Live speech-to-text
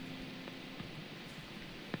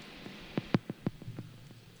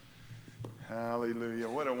Hallelujah.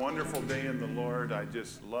 What a wonderful day in the Lord. I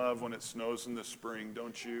just love when it snows in the spring,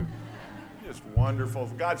 don't you? Just wonderful.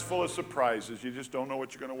 God's full of surprises. You just don't know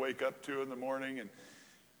what you're going to wake up to in the morning, and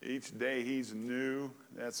each day He's new.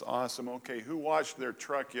 That's awesome. Okay, who washed their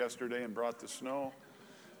truck yesterday and brought the snow?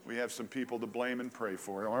 We have some people to blame and pray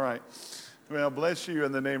for. All right. Well, bless you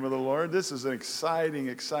in the name of the Lord. This is an exciting,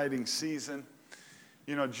 exciting season.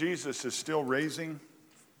 You know, Jesus is still raising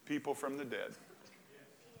people from the dead.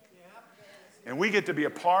 And we get to be a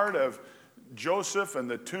part of Joseph and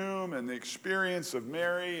the tomb and the experience of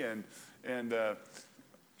Mary and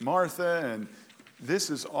Martha. And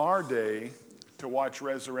this is our day to watch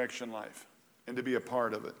Resurrection Life and to be a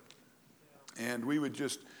part of it. And we would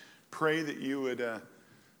just pray that you would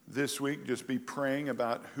this week just be praying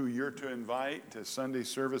about who you're to invite to Sunday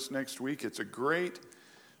service next week. It's a great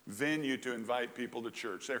venue to invite people to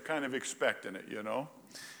church. They're kind of expecting it, you know.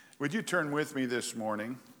 Would you turn with me this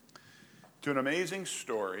morning to an amazing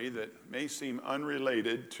story that may seem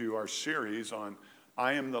unrelated to our series on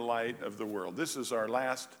I Am the Light of the World. This is our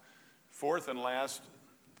fourth and last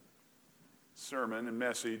sermon and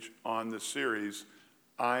message on the series,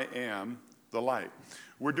 I Am the Light.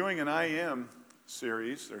 We're doing an I Am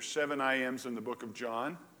series. There's 7 I Ams in the book of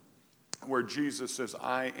John where Jesus says,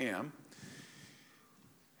 I am.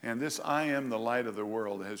 And this I Am the Light of the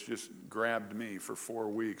World has just grabbed me for 4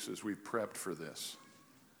 weeks as we prepped for this.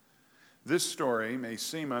 This story may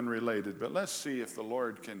seem unrelated, but let's see if the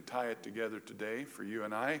Lord can tie it together today for you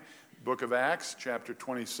and I. Book of Acts, chapter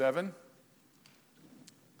 27.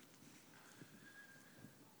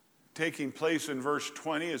 Taking place in verse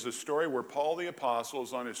 20 is a story where Paul the Apostle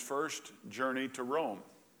is on his first journey to Rome.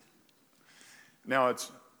 Now,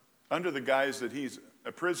 it's under the guise that he's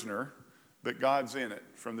a prisoner, but God's in it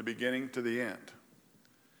from the beginning to the end.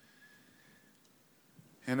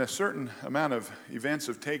 And a certain amount of events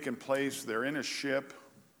have taken place. They're in a ship.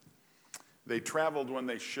 They traveled when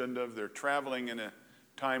they shouldn't have. They're traveling in a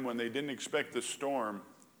time when they didn't expect the storm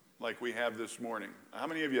like we have this morning. How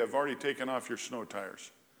many of you have already taken off your snow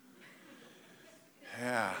tires?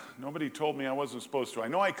 Yeah, nobody told me I wasn't supposed to. I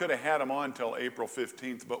know I could have had them on till April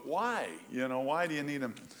 15th, but why? You know, why do you need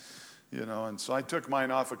them? You know, and so I took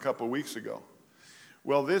mine off a couple weeks ago.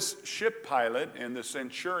 Well, this ship pilot and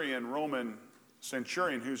the Roman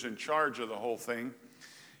centurion who's in charge of the whole thing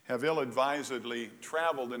have ill-advisedly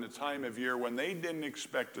traveled in a time of year when they didn't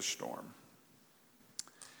expect a storm.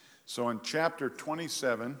 So in chapter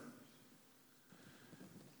 27,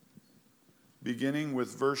 beginning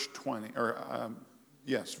with verse 20,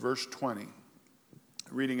 verse 20,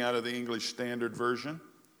 reading out of the English Standard Version.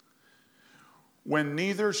 When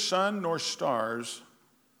neither sun nor stars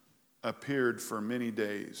appeared for many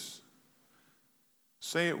days.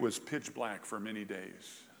 Say it was pitch black for many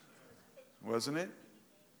days. Wasn't it?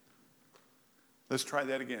 Let's try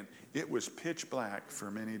that again. It was pitch black for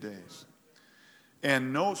many days.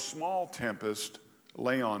 And no small tempest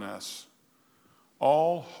lay on us.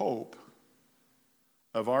 All hope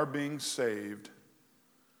of our being saved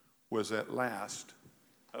was at last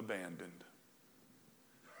abandoned.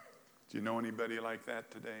 Do you know anybody like that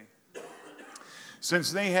today?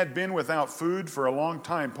 Since they had been without food for a long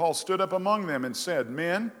time, Paul stood up among them and said,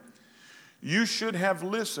 Men, you should have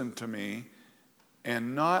listened to me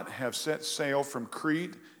and not have set sail from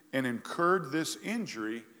Crete and incurred this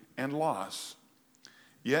injury and loss.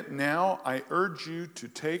 Yet now I urge you to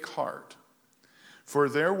take heart, for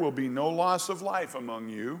there will be no loss of life among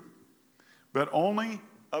you, but only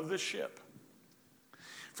of the ship.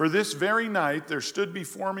 For this very night there stood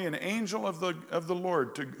before me an angel of the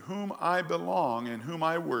Lord, to whom I belong and whom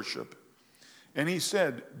I worship. And he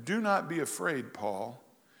said, Do not be afraid, Paul.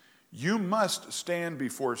 You must stand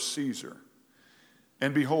before Caesar.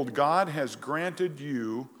 And behold, God has granted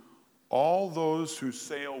you all those who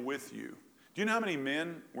sail with you. Do you know how many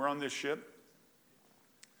men were on this ship?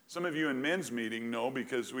 Some of you in men's meeting know,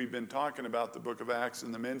 because we've been talking about the book of Acts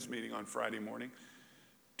in the men's meeting on Friday morning.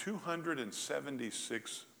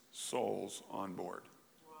 276 souls on board.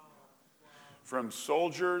 From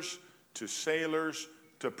soldiers to sailors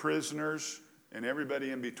to prisoners and everybody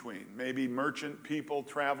in between. Maybe merchant people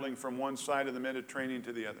traveling from one side of the Mediterranean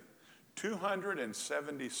to the other.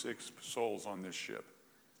 276 souls on this ship.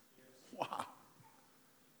 Wow.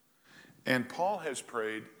 And Paul has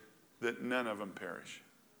prayed that none of them perish.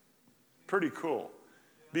 Pretty cool.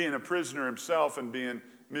 Being a prisoner himself and being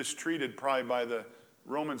mistreated probably by the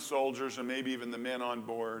Roman soldiers and maybe even the men on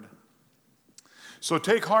board. So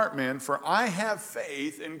take heart, men, for I have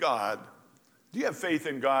faith in God. Do you have faith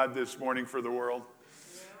in God this morning for the world?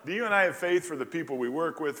 Do you and I have faith for the people we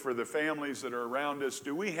work with, for the families that are around us?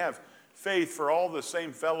 Do we have faith for all the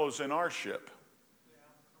same fellows in our ship.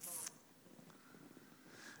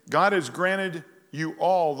 God has granted you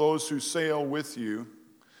all those who sail with you.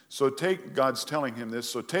 God's telling him this,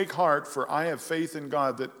 so take heart, for I have faith in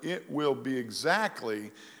God that it will be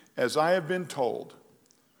exactly as I have been told.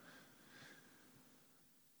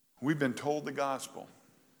 We've been told the gospel.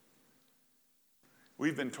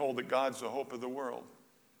 We've been told that God's the hope of the world.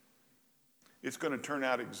 It's going to turn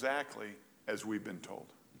out exactly as we've been told,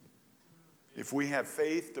 if we have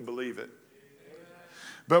faith to believe it.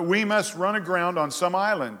 But we must run aground on some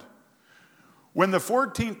island. When the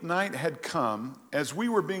 14th night had come, as we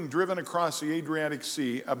were being driven across the Adriatic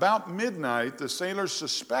Sea, about midnight the sailors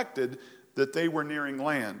suspected that they were nearing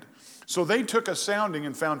land. So they took a sounding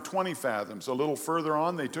and found 20 fathoms. A little further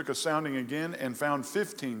on, they took a sounding again and found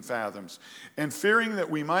 15 fathoms. And fearing that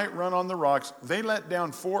we might run on the rocks, they let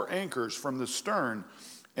down 4 anchors from the stern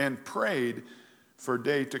and prayed for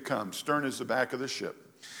day to come. Stern is the back of the ship.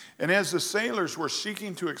 And as the sailors were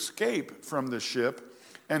seeking to escape from the ship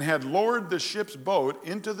and had lowered the ship's boat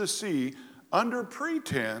into the sea under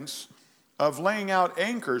pretense of laying out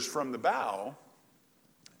anchors from the bow,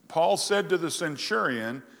 Paul said to the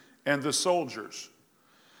centurion and the soldiers,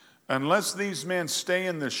 unless these men stay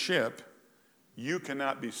in the ship, you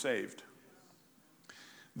cannot be saved.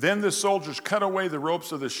 Then the soldiers cut away the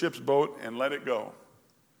ropes of the ship's boat and let it go.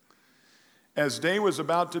 As day was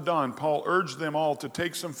about to dawn, Paul urged them all to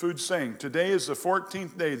take some food, saying, today is the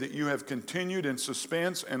 14th day that you have continued in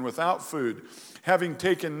suspense and without food, having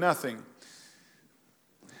taken nothing.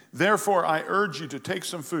 Therefore, I urge you to take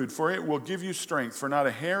some food, for it will give you strength, for not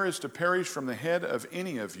a hair is to perish from the head of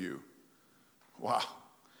any of you. Wow.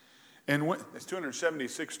 And it's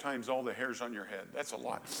 276 times all the hairs on your head. That's a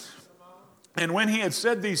lot. And when he had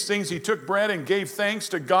said these things, he took bread and gave thanks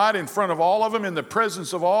to God in front of all of them, in the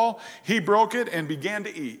presence of all. He broke it and began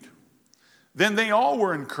to eat. Then they all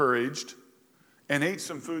were encouraged and ate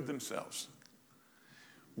some food themselves.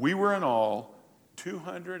 We were in all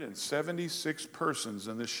 276 persons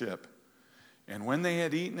in the ship. And when they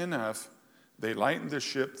had eaten enough, they lightened the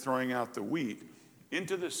ship, throwing out the wheat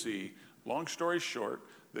into the sea. Long story short,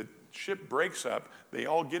 the ship breaks up, they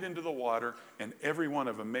all get into the water, and every one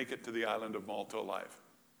of them make it to the island of Malta alive.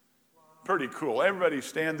 Pretty cool. Everybody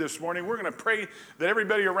stand this morning. We're going to pray that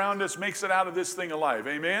everybody around us makes it out of this thing alive.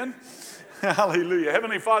 Amen? Hallelujah.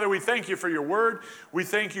 Heavenly Father, we thank you for your word. We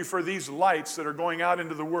thank you for these lights that are going out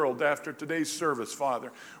into the world after today's service,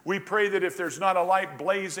 Father. We pray that if there's not a light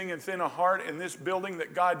blazing within a heart in this building,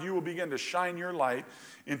 that God, you will begin to shine your light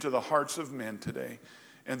into the hearts of men today,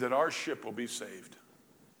 and that our ship will be saved.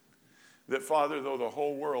 That, Father, though the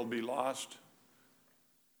whole world be lost,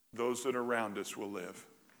 those that are around us will live.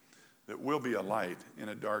 That we'll be a light in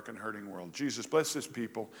a dark and hurting world. Jesus, bless this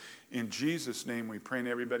people. In Jesus' name we pray, and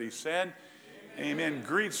everybody said, Amen. Amen.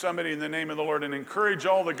 Greet somebody in the name of the Lord and encourage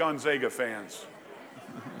all the Gonzaga fans.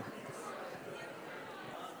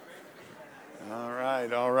 All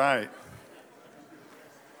right, all right.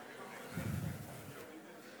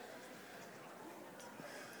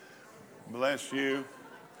 Bless you.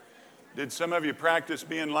 Did some of you practice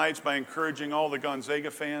being lights by encouraging all the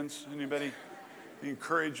Gonzaga fans? Anybody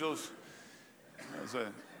encourage those? It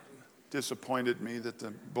disappointed me that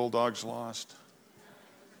the Bulldogs lost.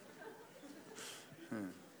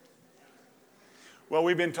 Well,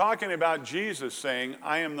 we've been talking about Jesus saying,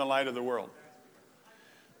 I am the light of the world.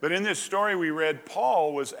 But in this story we read,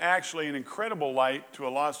 Paul was actually an incredible light to a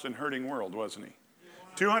lost and hurting world, wasn't he?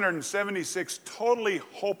 276 totally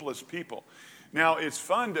hopeless people. Now, it's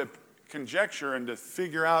fun to conjecture and to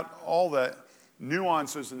figure out all the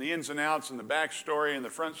nuances and the ins and outs and the backstory and the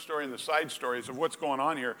front story and the side stories of what's going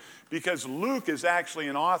on here, because Luke is actually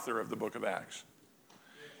an author of the book of Acts.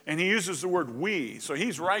 And he uses the word we, so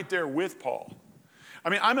he's right there with Paul. I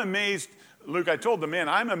mean, I'm amazed, Luke, I told the men,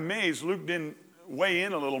 I'm amazed Luke didn't weigh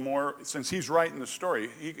in a little more since he's writing the story.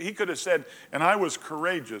 He could have said, and I was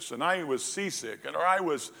courageous, and I was seasick, or I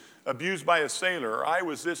was abused by a sailor, or I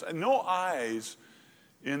was this. No I's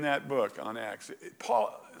in that book on Acts.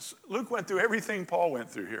 Luke went through everything Paul went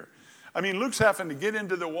through here. I mean, Luke's having to get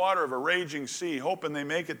into the water of a raging sea, hoping they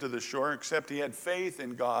make it to the shore, except he had faith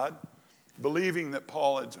in God, believing that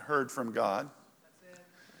Paul had heard from God.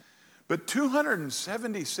 But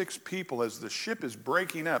 276 people, as the ship is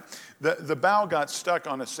breaking up, the bow got stuck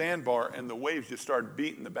on a sandbar, and the waves just started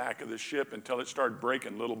beating the back of the ship until it started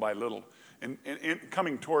breaking little by little and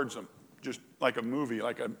coming towards them, just like a movie,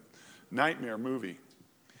 like a nightmare movie.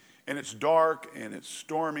 And it's dark and it's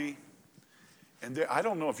stormy. And I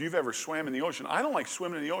don't know if you've ever swam in the ocean. I don't like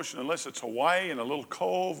swimming in the ocean unless it's Hawaii in a little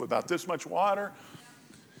cove about this much water.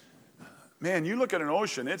 Man, you look at an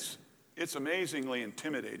ocean, it's it's amazingly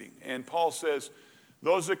intimidating. And Paul says,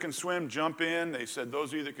 those that can swim, jump in. They said,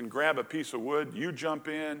 those of you that can grab a piece of wood, you jump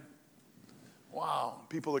in. Wow.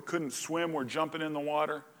 People that couldn't swim were jumping in the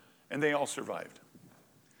water, and they all survived.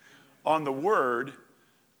 On the word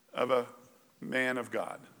of a man of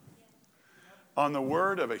God. On the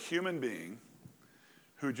word of a human being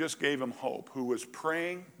who just gave him hope, who was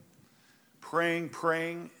praying,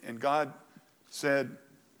 and God said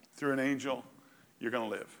through an angel, you're going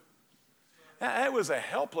to live. That was a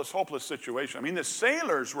helpless, hopeless situation. I mean, the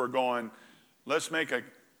sailors were going, let's make a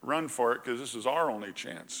run for it because this is our only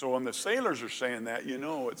chance. So when the sailors are saying that, you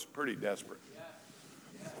know it's pretty desperate.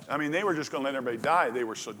 I mean, they were just going to let everybody die. They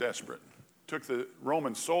were so desperate. It took the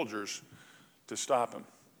Roman soldiers to stop them.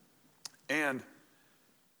 And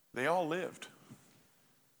they all lived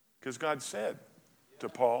because God said to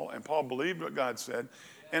Paul, and Paul believed what God said,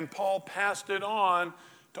 and Paul passed it on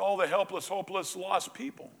to all the helpless, hopeless, lost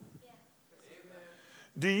people.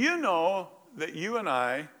 Do you know that you and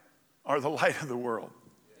I are the light of the world?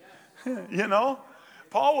 You know?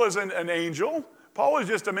 Paul wasn't an angel. Paul was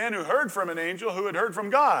just a man who heard from an angel who had heard from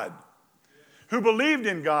God, who believed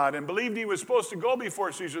in God and believed he was supposed to go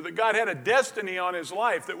before Caesar, that God had a destiny on his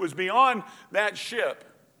life that was beyond that ship.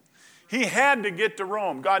 He had to get to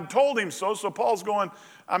Rome. God told him so Paul's going,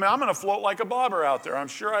 I'm going to float like a bobber out there. I'm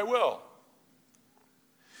sure I will.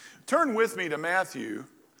 Turn with me to Matthew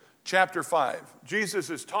chapter 5. Jesus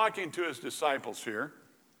is talking to his disciples here.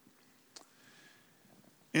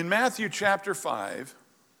 In Matthew chapter 5,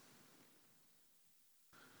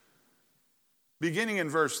 beginning in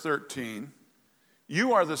verse 13,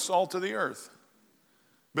 you are the salt of the earth.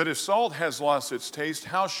 But if salt has lost its taste,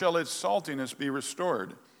 how shall its saltiness be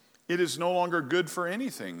restored? It is no longer good for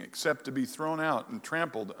anything except to be thrown out and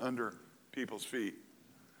trampled under people's feet.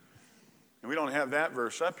 And we don't have that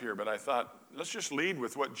verse up here, but I thought, let's just lead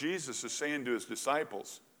with what Jesus is saying to his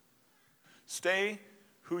disciples. Stay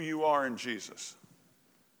who you are in Jesus.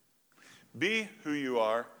 Be who you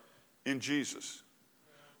are in Jesus.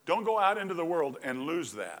 Don't go out into the world and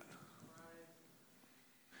lose that.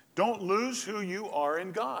 Don't lose who you are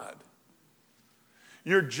in God.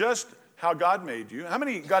 You're just how God made you. How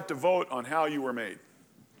many got to vote on how you were made?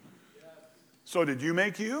 So did you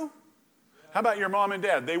make you? How about your mom and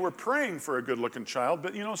dad? They were praying for a good-looking child,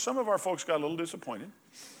 but you know, some of our folks got a little disappointed.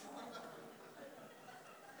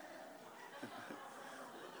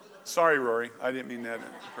 Sorry, Rory. I didn't mean that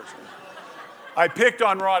personally. I picked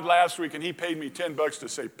on Rod last week, and he paid me $10 to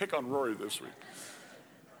say, pick on Rory this week.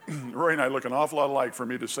 Rory and I look an awful lot alike for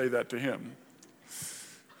me to say that to him.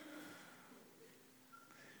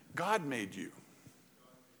 God made you.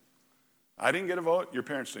 I didn't get a vote. Your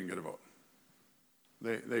parents didn't get a vote.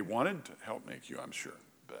 They wanted to help make you, I'm sure.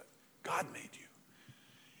 But God made you.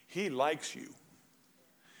 He likes you.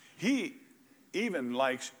 He even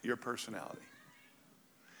likes your personality.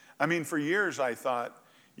 I mean, for years I thought,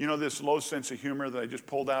 you know, this low sense of humor that I just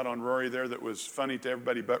pulled out on Rory there that was funny to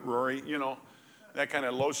everybody but Rory, you know, that kind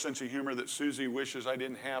of low sense of humor that Susie wishes I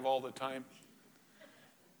didn't have all the time.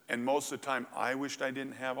 And most of the time, I wished I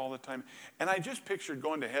didn't have all the time. And I just pictured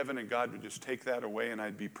going to heaven and God would just take that away and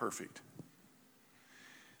I'd be perfect.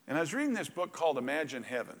 And I was reading this book called Imagine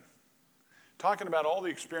Heaven, talking about all the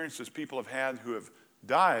experiences people have had who have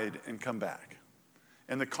died and come back.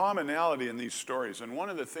 And the commonality in these stories. And one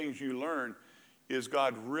of the things you learn is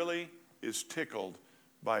God really is tickled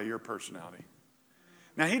by your personality.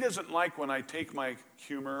 Now, he doesn't like when I take my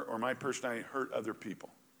humor or my personality and hurt other people.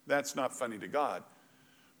 That's not funny to God.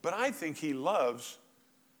 But I think he loves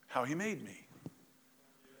how he made me.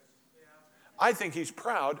 I think he's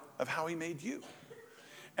proud of how he made you.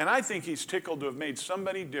 And I think he's tickled to have made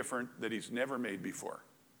somebody different that he's never made before.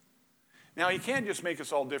 Now, he can't just make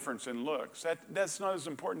us all different in looks. That's not as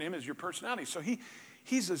important to him as your personality. So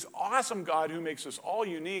he's this awesome God who makes us all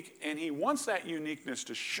unique, and he wants that uniqueness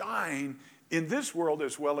to shine in this world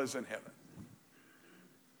as well as in heaven.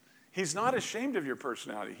 He's not ashamed of your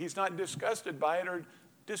personality. He's not disgusted by it or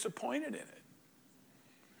disappointed in it.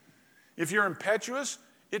 If you're impetuous,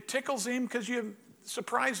 it tickles him because you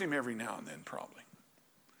surprise him every now and then, probably.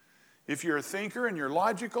 If you're a thinker and you're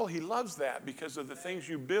logical, he loves that because of the things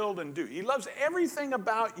you build and do. He loves everything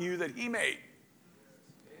about you that he made.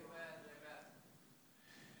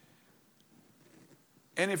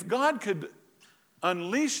 And if God could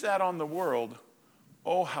unleash that on the world,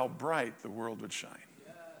 oh, how bright the world would shine.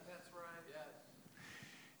 Yeah, that's right.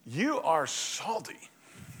 Yes. You are salty.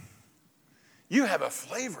 You have a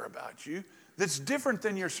flavor about you that's different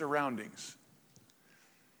than your surroundings.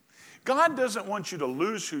 God doesn't want you to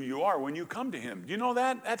lose who you are when you come to him. Do you know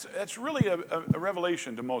that? That's really a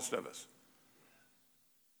revelation to most of us.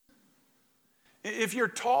 If you're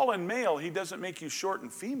tall and male, he doesn't make you short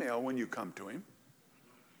and female when you come to him.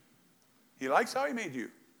 He likes how he made you.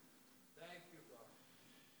 Thank you, God.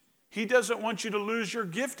 He doesn't want you to lose your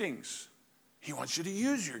giftings. He wants you to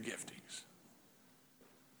use your giftings.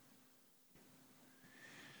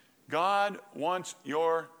 God wants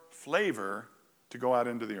your flavor to go out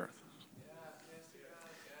into the earth.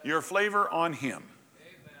 Your flavor on him.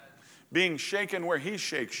 Being shaken where he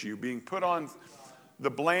shakes you, being put on the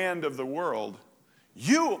bland of the world.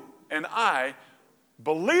 You and I,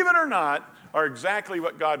 believe it or not, are exactly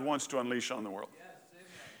what God wants to unleash on the world.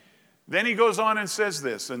 Then he goes on and says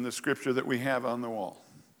this in the scripture that we have on the wall.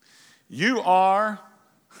 You are,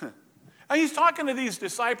 and he's talking to these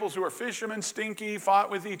disciples who are fishermen, stinky, fought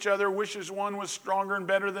with each other, wishes one was stronger and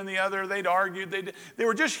better than the other. They'd argued. They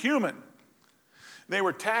were just human. They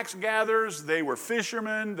were tax gatherers. They were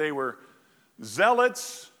fishermen. They were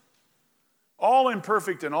zealots. All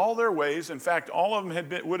imperfect in all their ways. In fact, all of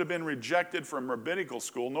them would have been rejected from rabbinical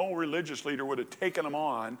school. No religious leader would have taken them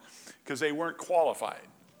on because they weren't qualified.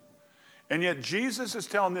 And yet Jesus is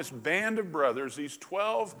telling this band of brothers, these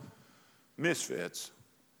 12 misfits,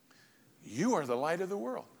 you are the light of the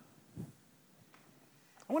world.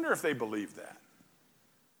 I wonder if they believe that.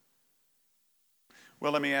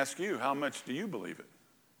 Well, let me ask you, how much do you believe it?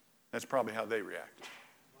 That's probably how they react.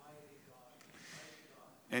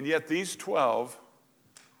 And yet these 12,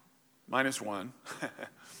 minus one,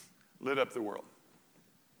 lit up the world.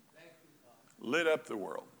 Lit up the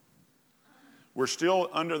world. We're still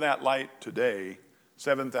under that light today,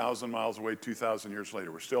 7,000 miles away, 2,000 years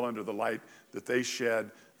later. We're still under the light that they shed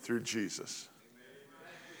through Jesus.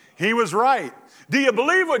 He was right. Do you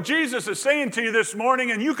believe what Jesus is saying to you this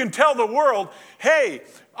morning? And you can tell the world, hey,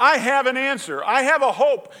 I have an answer. I have a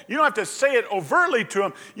hope. You don't have to say it overtly to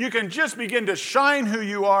them. You can just begin to shine who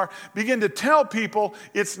you are. Begin to tell people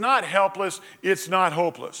it's not helpless. It's not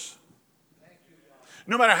hopeless.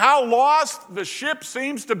 No matter how lost the ship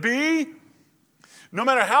seems to be, no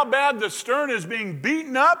matter how bad the stern is being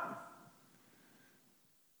beaten up,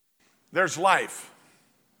 there's life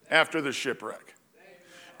after the shipwreck.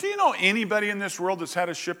 Do you know anybody in this world that's had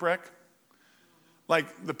a shipwreck?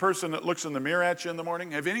 Like the person that looks in the mirror at you in the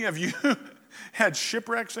morning? Have any of you had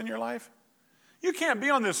shipwrecks in your life? You can't be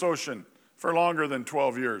on this ocean for longer than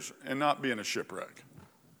 12 years and not be in a shipwreck.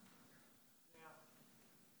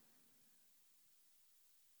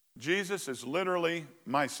 Jesus is literally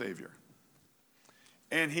my Savior.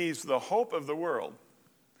 And he's the hope of the world.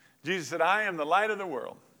 Jesus said, I am the light of the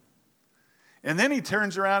world. And then he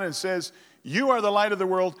turns around and says, you are the light of the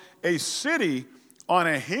world. A city on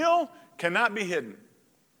a hill cannot be hidden.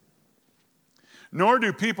 Nor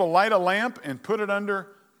do people light a lamp and put it under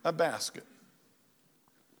a basket,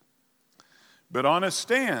 but on a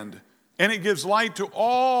stand, and it gives light to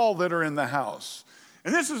all that are in the house.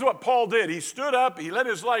 And this is what Paul did. He stood up, he let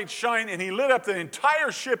his light shine, and he lit up the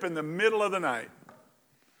entire ship in the middle of the night.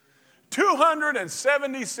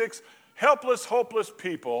 276 helpless, hopeless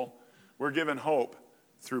people were given hope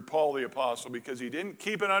through Paul the Apostle, because he didn't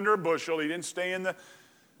keep it under a bushel. He didn't stay in the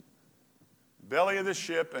belly of the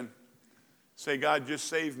ship and say, God, just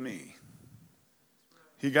save me.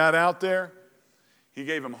 He got out there. He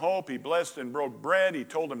gave them hope. He blessed and broke bread. He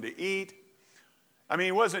told them to eat. I mean,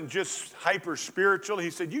 he wasn't just hyper spiritual.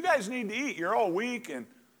 He said, you guys need to eat. You're all weak, and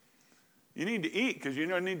you need to eat because you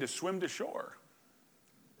don't need to swim to shore.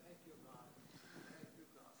 Thank you, God. Thank you,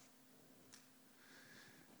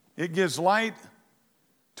 God. It gives light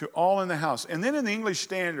to all in the house. And then in the English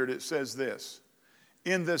Standard, it says this.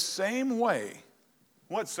 In the same way,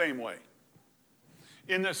 what same way?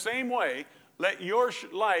 In the same way, let your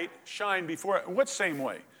light shine before, what same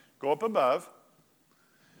way? Go up above,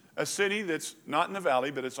 a city that's not in the valley,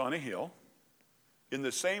 but it's on a hill. In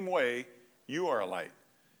the same way, you are a light,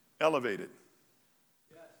 elevated.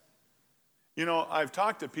 Yes. You know, I've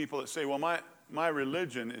talked to people that say, well, my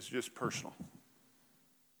religion is just personal.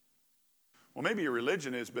 Well, maybe your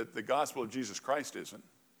religion is, but the gospel of Jesus Christ isn't.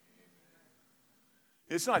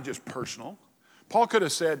 It's not just personal. Paul could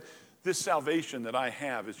have said, this salvation that I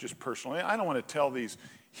have is just personal. I don't want to tell these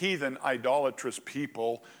heathen, idolatrous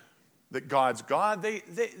people that God's God.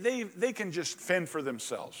 They can just fend for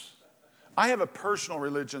themselves. I have a personal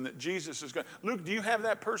religion that Jesus is going. Luke, do you have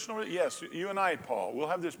that personal religion? Yes, you and I, Paul. We'll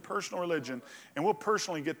have this personal religion, and we'll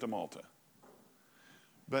personally get to Malta.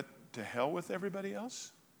 But to hell with everybody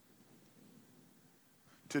else?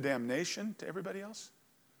 To damnation to everybody else?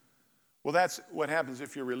 Well, that's what happens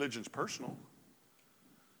if your religion's personal.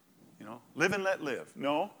 You know, live and let live.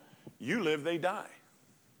 No, you live, they die.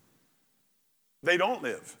 They don't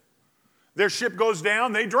live. Their ship goes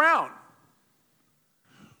down, they drown.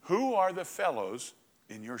 Who are the fellows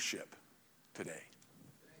in your ship today?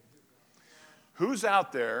 Who's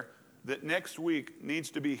out there that next week needs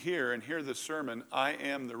to be here and hear the sermon, I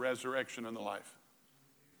am the resurrection and the life?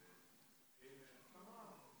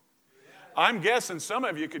 I'm guessing some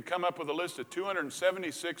of you could come up with a list of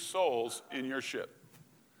 276 souls in your ship.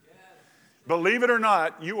 Believe it or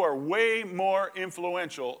not, you are way more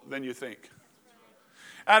influential than you think.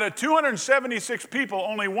 Out of 276 people,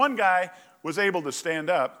 only one guy was able to stand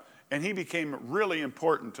up, and he became really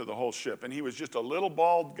important to the whole ship. And he was just a little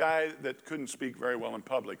bald guy that couldn't speak very well in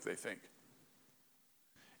public, they think.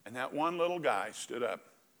 And that one little guy stood up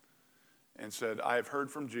and said, I have heard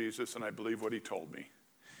from Jesus, and I believe what he told me.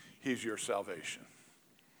 He's your salvation.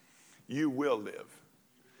 You will live.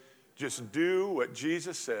 Just do what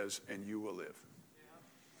Jesus says, and you will live.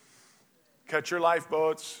 Cut your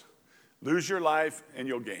lifeboats, lose your life, and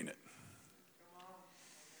you'll gain it.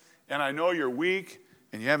 And I know you're weak,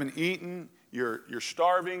 and you haven't eaten. You're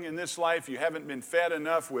starving in this life. You haven't been fed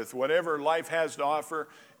enough with whatever life has to offer,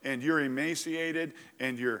 and you're emaciated,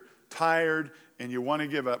 and you're tired, and you want to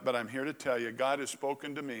give up. But I'm here to tell you, God has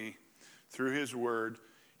spoken to me through his word.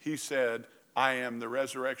 He said, I am the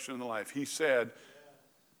resurrection and the life. He said,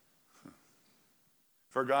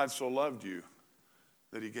 for God so loved you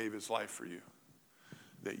that he gave his life for you,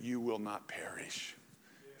 that you will not perish.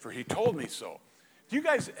 For he told me so. Do you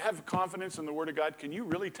guys have confidence in the word of God? Can you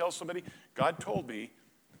really tell somebody, God told me,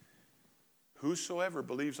 whosoever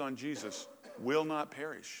believes on Jesus will not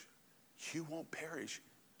perish. You won't perish.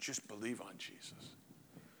 Just believe on Jesus.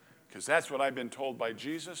 Because that's what I've been told by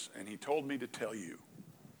Jesus, and he told me to tell you.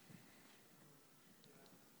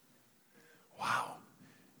 Wow.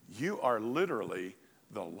 You are literally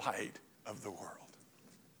the light of the world.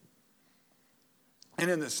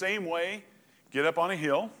 And in the same way, get up on a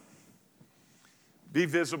hill, be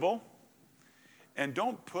visible, and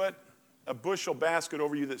don't put a bushel basket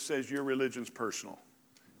over you that says your religion's personal.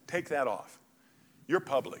 Take that off. You're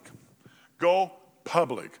public. Go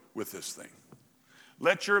public with this thing.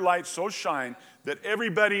 Let your light so shine that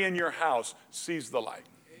everybody in your house sees the light.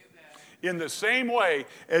 In the same way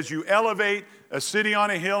as you elevate a city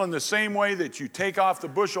on a hill, in the same way that you take off the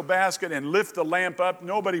bushel basket and lift the lamp up,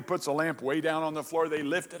 nobody puts a lamp way down on the floor, they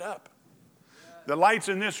lift it up. The lights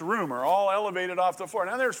in this room are all elevated off the floor.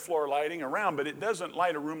 Now there's floor lighting around, but it doesn't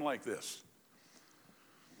light a room like this.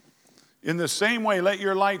 In the same way, let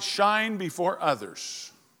your light shine before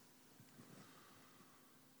others.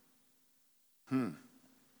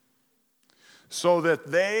 So that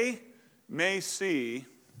they may see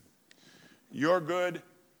your good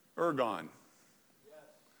ergon.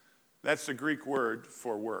 That's the Greek word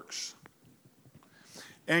for works.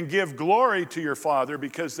 And give glory to your Father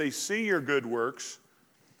because they see your good works.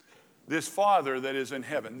 This Father that is in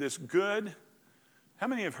heaven. This good. How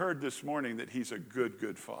many have heard this morning that he's a good,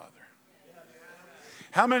 good Father?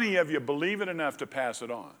 How many of you believe it enough to pass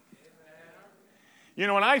it on? You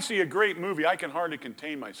know, when I see a great movie, I can hardly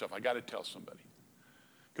contain myself. I got to tell somebody.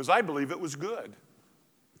 Because I believe it was good.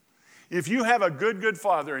 If you have a good, good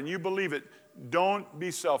Father and you believe it, don't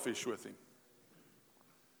be selfish with him.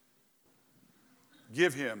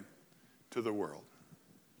 Give him to the world.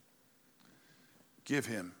 Give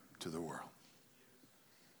him to the world.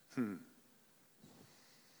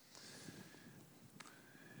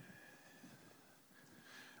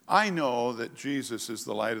 I know that Jesus is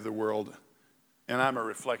the light of the world, and I'm a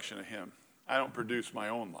reflection of him. I don't produce my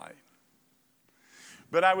own light.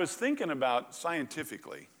 But I was thinking about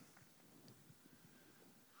scientifically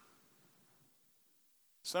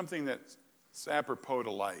something that's apropos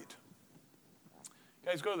to light.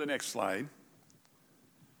 Guys, go to the next slide.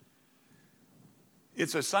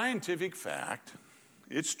 It's a scientific fact,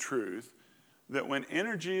 it's truth, that when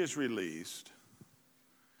energy is released,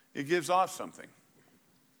 it gives off something.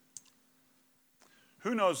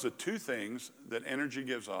 Who knows the two things that energy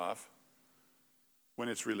gives off when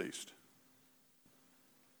it's released?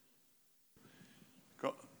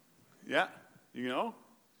 Go. Yeah, you know?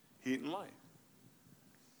 Heat and light.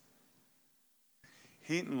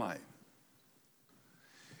 Heat and light.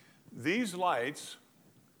 These lights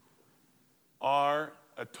are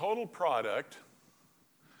a total product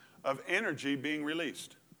of energy being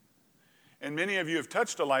released. And many of you have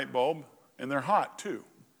touched a light bulb, and they're hot too.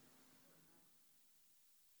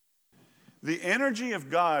 The energy of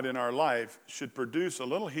God in our life should produce a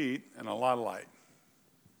little heat and a lot of light.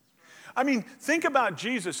 I mean, think about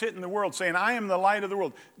Jesus hitting the world saying, I am the light of the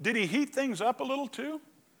world. Did he heat things up a little too?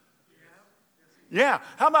 Yeah.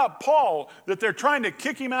 How about Paul, that they're trying to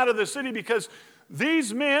kick him out of the city because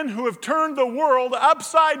these men who have turned the world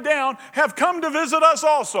upside down have come to visit us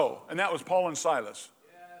also. And that was Paul and Silas.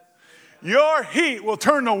 Yes. Your heat will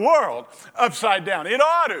turn the world upside down. It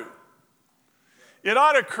ought to. It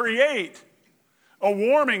ought to create a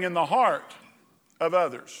warming in the heart of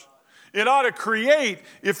others. It ought to create,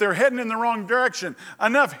 if they're heading in the wrong direction,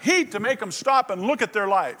 enough heat to make them stop and look at their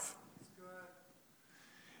life.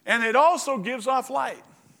 And it also gives off light.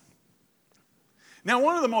 Now,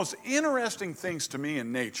 one of the most interesting things to me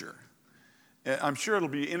in nature, I'm sure it'll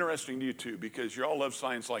be interesting to you too, because you all love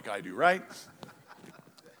science like I do, right?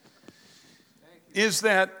 Is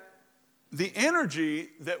that the energy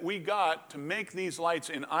that we got to make these lights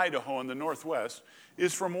in Idaho in the Northwest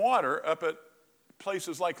is from water up at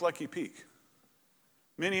places like Lucky Peak.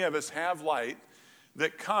 Many of us have light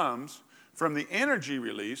that comes from the energy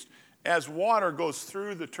released as water goes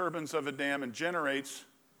through the turbines of a dam and generates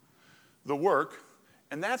the work.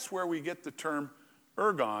 And that's where we get the term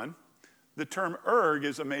ergon. The term erg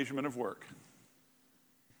is a measurement of work.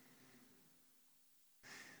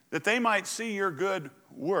 That they might see your good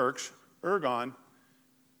works, ergon,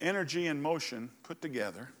 energy and motion put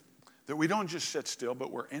together. That we don't just sit still,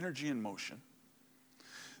 but we're energy in motion.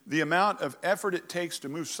 The amount of effort it takes to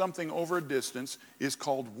move something over a distance is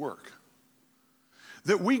called work.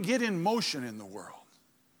 That we get in motion in the world.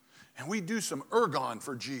 And we do some ergon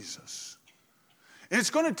for Jesus. And it's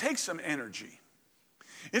going to take some energy.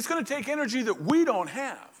 It's going to take energy that we don't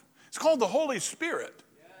have. It's called the Holy Spirit.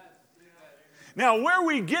 Now, where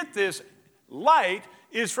we get this light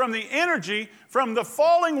is from the energy from the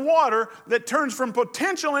falling water that turns from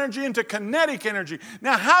potential energy into kinetic energy.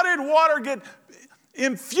 Now, how did water get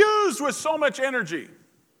infused with so much energy?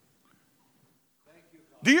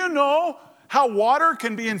 Do you know how water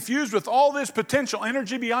can be infused with all this potential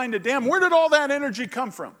energy behind a dam? Where did all that energy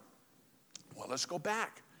come from? Well, let's go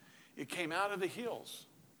back. It came out of the hills.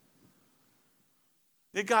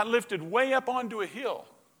 It got lifted way up onto a hill.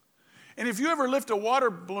 And if you ever lift a water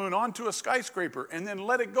balloon onto a skyscraper and then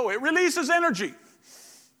let it go, it releases energy.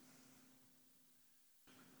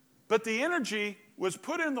 But the energy was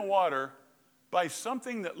put in the water by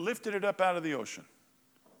something that lifted it up out of the ocean.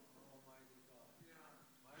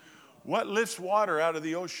 What lifts water out of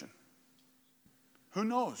the ocean? Who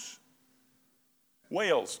knows?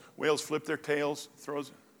 Whales. Whales flip their tails, throws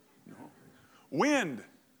it. No. Wind.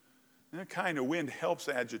 That kind of wind helps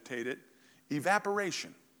agitate it.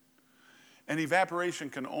 Evaporation. And evaporation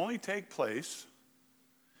can only take place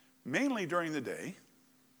mainly during the day,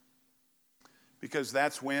 because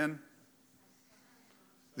that's when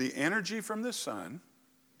the energy from the sun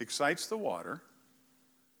excites the water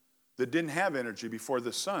that didn't have energy before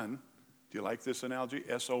the sun. Do you like this analogy?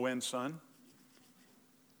 S-O-N, sun.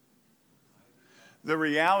 The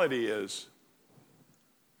reality is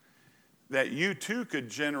that you too could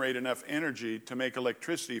generate enough energy to make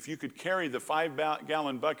electricity if you could carry the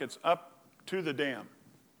 5-gallon buckets up to the dam.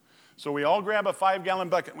 So we all grab a 5-gallon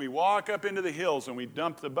bucket and we walk up into the hills and we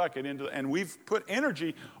dump the bucket into, and we've put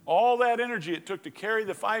energy, all that energy it took to carry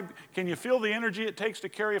the 5, can you feel the energy it takes to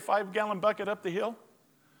carry a 5-gallon bucket up the hill?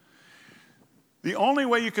 The only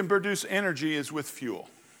way you can produce energy is with fuel.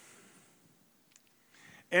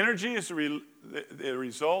 Energy is the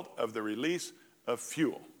result of the release of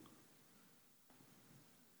fuel.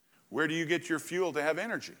 Where do you get your fuel to have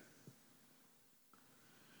energy?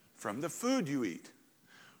 From the food you eat.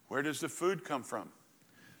 Where does the food come from?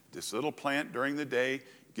 This little plant during the day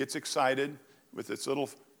gets excited with its little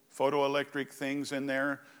photoelectric things in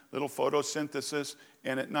there, little photosynthesis,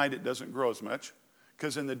 and at night it doesn't grow as much.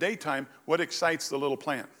 Because in the daytime, what excites the little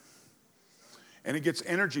plant? And it gets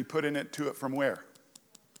energy put in it to it from where?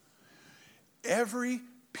 Every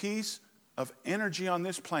piece of energy on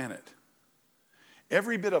this planet,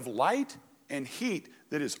 every bit of light and heat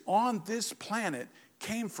that is on this planet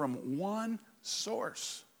came from one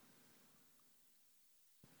source.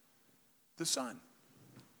 The sun.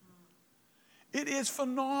 It is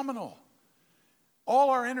phenomenal. All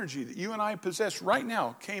our energy that you and I possess right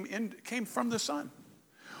now came from the sun.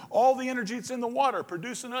 All the energy that's in the water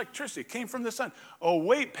producing electricity came from the sun. Oh,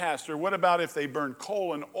 wait, Pastor, what about if they burn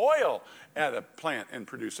coal and oil at a plant and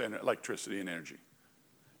produce electricity and energy?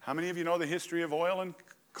 How many of you know the history of oil and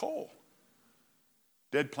coal?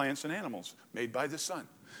 Dead plants and animals made by the sun.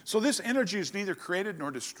 So this energy is neither created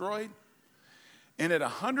nor destroyed. And at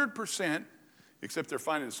 100%, except they're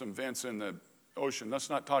finding some vents in the ocean. Let's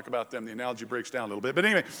not talk about them. The analogy breaks down a little bit. But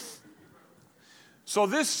anyway, so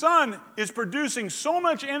this sun is producing so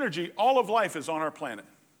much energy, all of life is on our planet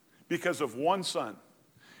because of one sun.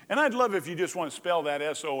 And I'd love if you just want to spell that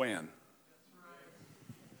S-O-N.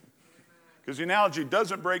 Because the analogy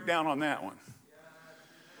doesn't break down on that one.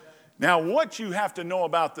 Now, what you have to know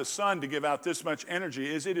about the sun to give out this much energy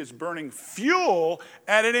is it is burning fuel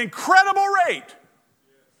at an incredible rate.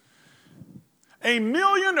 1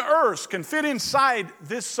 million Earths can fit inside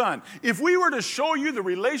this sun. If we were to show you the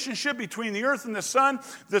relationship between the Earth and the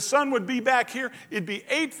sun would be back here. It'd be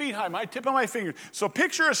 8 feet high, my tip of my finger. So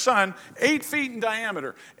picture a sun 8 feet in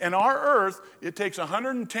diameter. And our Earth, it takes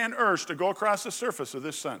 110 Earths to go across the surface of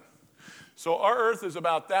this sun. So our Earth is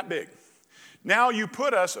about that big. Now you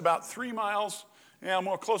put us about 3 miles,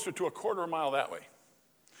 more closer to a quarter mile that way.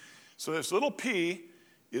 So this little pea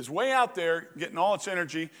is way out there getting all its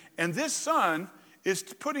energy, and this sun is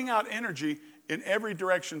putting out energy in every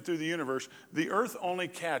direction through the universe. The Earth only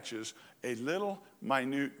catches a little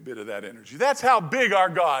minute bit of that energy. That's how big our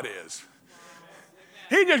God is.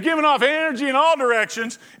 He's just giving off energy in all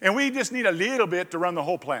directions, and we just need a little bit to run the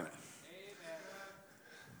whole planet.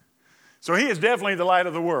 So he is definitely the light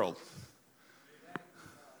of the world.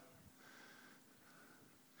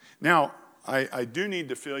 Now, I do need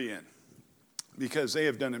to fill you in, because they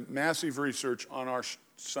have done a massive research on our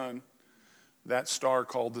sun, that star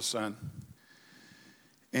called the sun,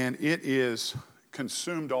 and it is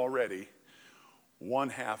consumed already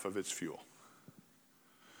 1/2 of its fuel.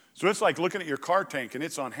 So it's like looking at your car tank and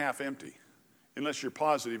it's on half empty, unless you're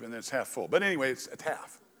positive and it's half full. But anyway, it's at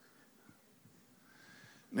half.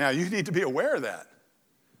 Now, you need to be aware of that,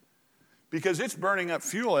 because it's burning up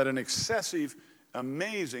fuel at an excessive,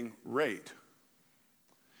 amazing rate.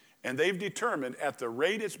 And they've determined at the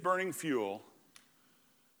rate it's burning fuel,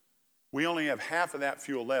 we only have half of that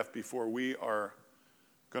fuel left before we are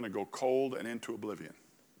going to go cold and into oblivion.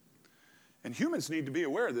 And humans need to be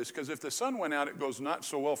aware of this, because if the sun went out, it goes not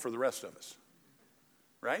so well for the rest of us.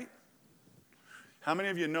 Right? How many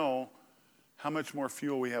of you know how much more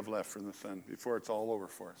fuel we have left from the sun before it's all over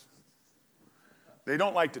for us? They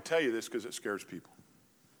don't like to tell you this because it scares people.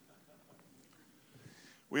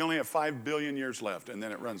 We only have 5 billion years left, and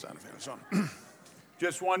then it runs out of it. So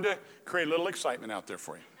just wanted to create a little excitement out there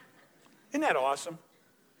for you. Isn't that awesome?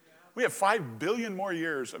 We have 5 billion more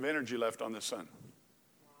years of energy left on the sun.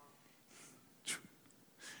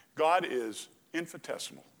 God is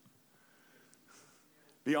infinitesimal,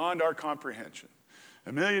 beyond our comprehension.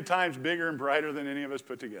 1 million times bigger and brighter than any of us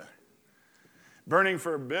put together. Burning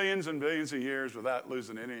for billions and billions of years without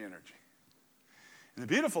losing any energy. And the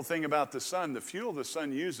beautiful thing about the sun, the fuel the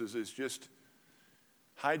sun uses is just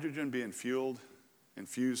hydrogen being fueled and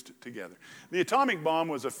fused together. The atomic bomb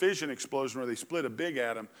was a fission explosion where they split a big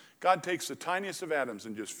atom. God takes the tiniest of atoms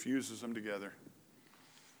and just fuses them together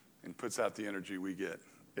and puts out the energy we get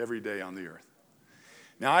every day on the earth.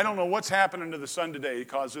 Now, I don't know what's happening to the sun today to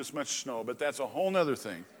cause this much snow, but that's a whole other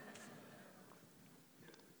thing.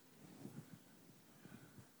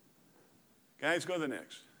 Guys, go to the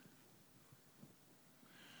next.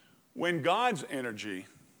 When God's energy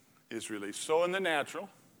is released, so in the natural,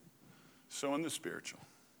 so in the spiritual.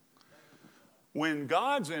 When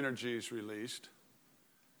God's energy is released,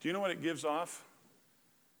 do you know what it gives off?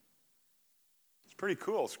 It's pretty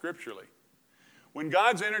cool scripturally. When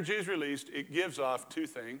God's energy is released, it gives off 2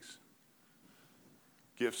 things: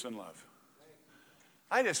 gifts and love.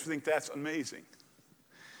 I just think that's amazing.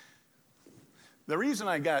 The reason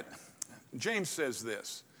James says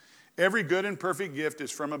this: every good and perfect gift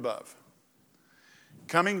is from above,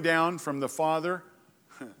 coming down from the Father.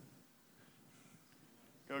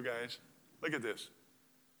 Go, guys. Look at this.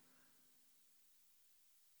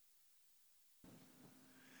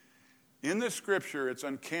 In the scripture, it's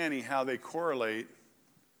uncanny how they correlate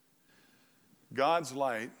God's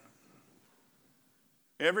light.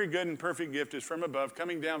 Every good and perfect gift is from above,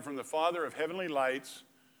 coming down from the Father of heavenly lights,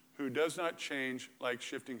 who does not change like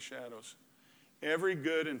shifting shadows. Every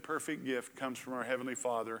good and perfect gift comes from our Heavenly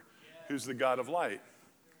Father, who's the God of light.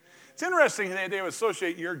 It's interesting that they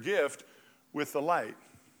associate your gift with the light.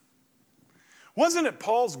 Wasn't it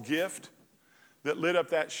Paul's gift that lit up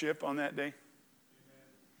that ship on that day?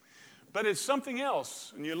 But it's something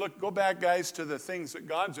else. And you go back, guys, to the things that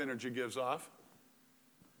God's energy gives off.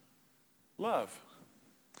 Love.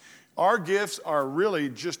 Our gifts are really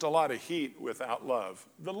just a lot of heat without love.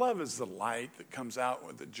 The love is the light that comes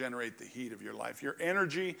out that generate the heat of your life. Your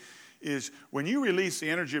energy is, when you release the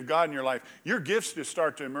energy of God in your life, your gifts just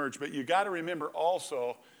start to emerge. But you got to remember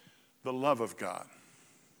also the love of God.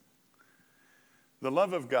 The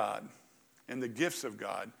love of God and the gifts of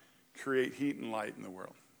God create heat and light in the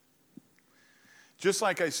world. Just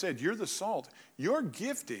like I said, you're the salt. Your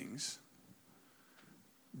giftings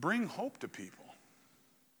bring hope to people.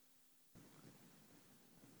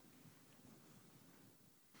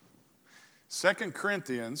 2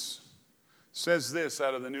 Corinthians says this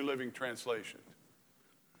out of the New Living Translation.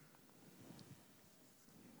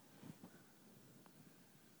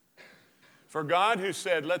 For God, who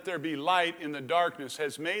said, "Let there be light," in the darkness,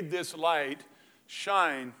 has made this light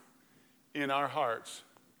shine in our hearts,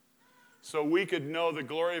 so we could know the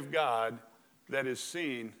glory of God that is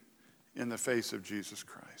seen in the face of Jesus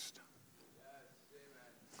Christ.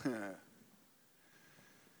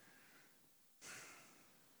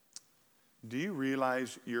 Do you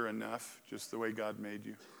realize you're enough just the way God made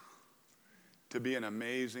you to be an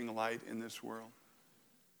amazing light in this world?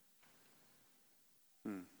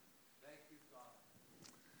 Thank you, God.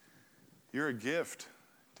 You're a gift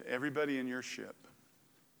to everybody in your ship.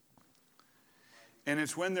 And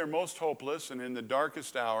it's when they're most hopeless and in the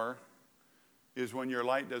darkest hour is when your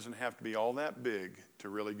light doesn't have to be all that big to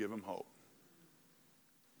really give them hope.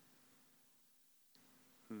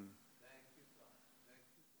 Thank you, God.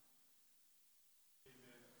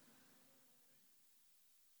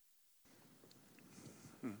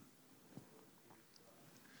 Thank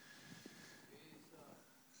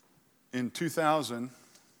you. In 2000,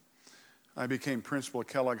 I became principal at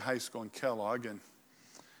Kellogg High School in Kellogg, and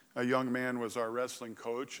a young man was our wrestling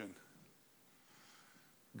coach, and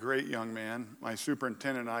great young man. My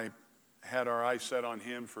superintendent and I had our eyes set on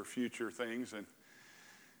him for future things and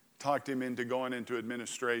talked him into going into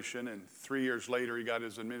administration. And 3 years later, he got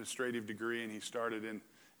his administrative degree and he started in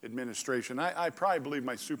administration. I probably believe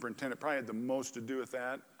my superintendent probably had the most to do with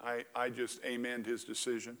that. I just amened his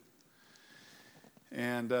decision.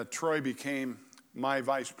 And Troy became my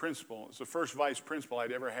vice principal. It was the first vice principal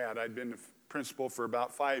I'd ever had. I'd been the principal for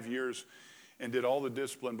about 5 years and did all the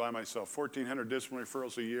discipline by myself. 1,400 discipline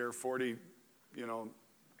referrals a year, 40,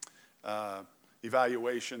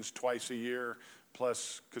 evaluations twice a year,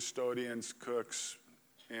 plus custodians, cooks,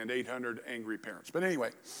 and 800 angry parents. But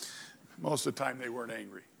anyway, most of the time they weren't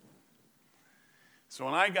angry. So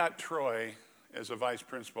when I got Troy as a vice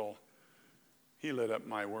principal, he lit up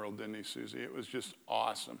my world, didn't he, Susie? It was just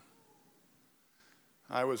awesome.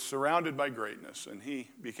 I was surrounded by greatness, and he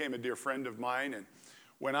became a dear friend of mine. And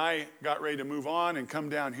when I got ready to move on and come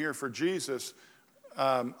down here for Jesus,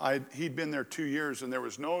 he'd been there 2 years, and there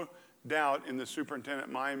was no doubt in the superintendent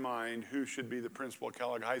in my mind who should be the principal at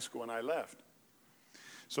Kellogg High School when I left.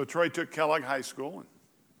 So Troy took Kellogg High School. And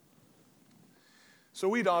so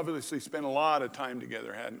we'd obviously spent a lot of time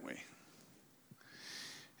together, hadn't we?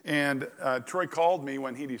 And Troy called me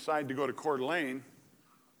when he decided to go to Coeur d'Alene,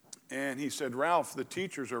 and he said, "Ralph, the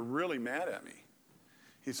teachers are really mad at me."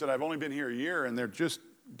 He said, "I've only been here a year, and they're just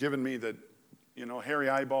giving me the, hairy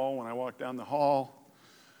eyeball when I walk down the hall."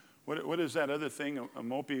 What is that other thing, a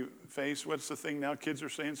mopey face? What's the thing now kids are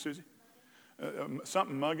saying, Susie?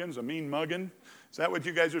 Something muggins, a mean muggin. Is that what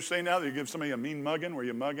you guys are saying now? That you give somebody a mean muggin where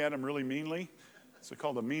you mug at them really meanly? It's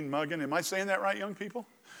called a mean muggin. Am I saying that right, young people?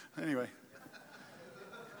 Anyway.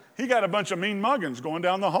 He got a bunch of mean muggins going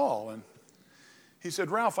down the hall. And he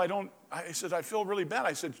said, "Ralph, I feel really bad."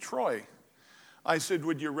 I said, "Troy," I said,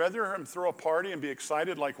 "would you rather him throw a party and be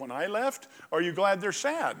excited like when I left? Or are you glad they're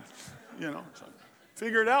sad?" So,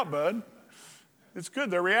 figure it out, bud. It's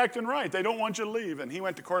good. They're reacting right. They don't want you to leave. And he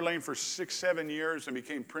went to Coeur d'Alene for 6-7 years and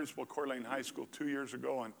became principal at Coeur d'Alene High School 2 years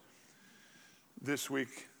ago. And this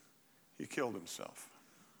week, he killed himself.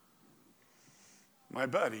 My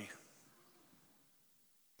buddy.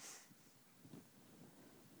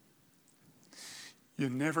 You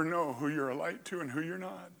never know who you're a light to and who you're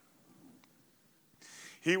not.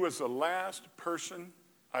 He was the last person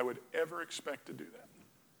I would ever expect to do that.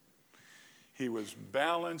 He was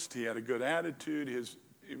balanced. He had a good attitude. His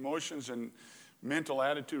emotions and mental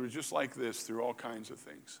attitude was just like this through all kinds of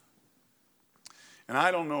things. And I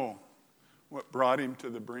don't know what brought him to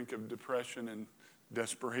the brink of depression and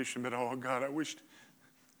desperation, but oh God, I wished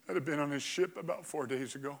I'd have been on his ship about 4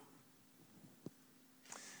 days ago.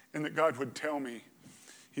 And that God would tell me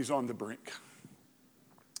he's on the brink.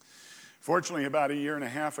 Fortunately, about 1.5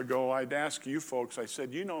 years ago, I'd ask you folks, I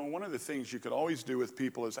said, one of the things you could always do with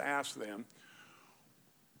people is ask them,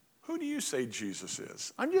 who do you say Jesus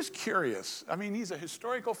is? I'm just curious. I mean, he's a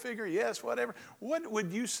historical figure, yes, whatever. What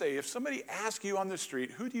would you say if somebody asked you on the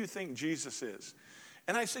street, who do you think Jesus is?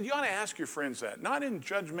 And I said, you ought to ask your friends that. Not in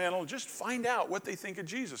judgmental, just find out what they think of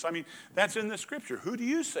Jesus. I mean, that's in the scripture. Who do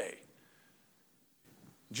you say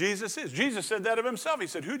Jesus is? Jesus said that of himself. He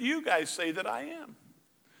said, who do you guys say that I am?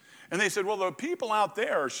 And they said, well, the people out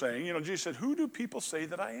there are saying, Jesus said, who do people say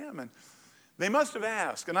that I am? And they must have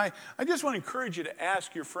asked. And I just want to encourage you to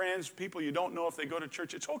ask your friends, people you don't know if they go to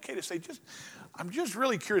church. It's okay to say, I'm just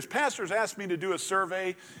really curious. Pastors asked me to do a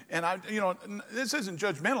survey, and this isn't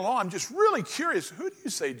judgmental at all. I'm just really curious. Who do you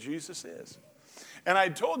say Jesus is? And I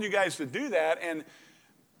told you guys to do that, and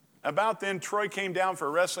about then, Troy came down for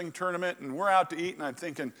a wrestling tournament, and we're out to eat, and I'm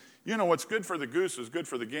thinking, what's good for the goose is good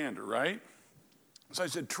for the gander, right? So I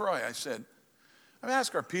said, Troy, I've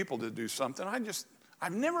asked our people to do something.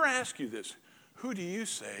 I've never asked you this. Who do you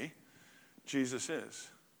say Jesus is?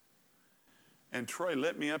 And Troy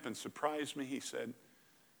lit me up and surprised me. He said,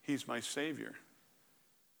 he's my Savior.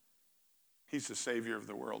 He's the Savior of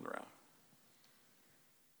the world, Ralph.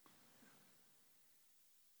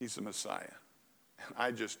 He's the Messiah.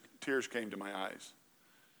 And tears came to my eyes.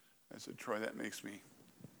 I said, Troy, that makes me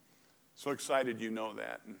so excited you know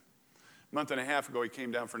that. And a month and a half ago, he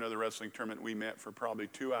came down for another wrestling tournament. We met for probably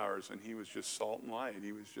 2 hours, and he was just salt and light.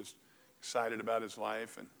 He was just excited about his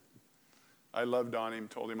life. And I loved on him,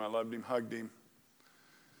 told him I loved him, hugged him,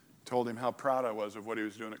 told him how proud I was of what he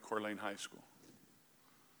was doing at Coeur d'Alene High School.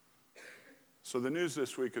 So the news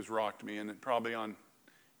this week has rocked me, and probably on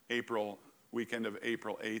weekend of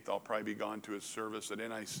April 8th, I'll probably be gone to his service at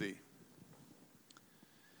NIC.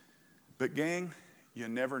 But gang, you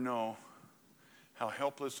never know how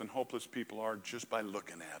helpless and hopeless people are just by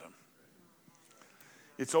looking at them.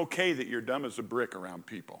 It's okay that you're dumb as a brick around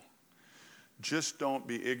people. Just don't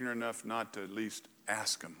be ignorant enough not to at least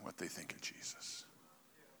ask them what they think of Jesus.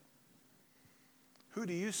 Who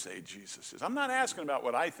do you say Jesus is? I'm not asking about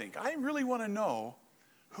what I think. I really want to know,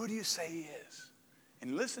 who do you say he is?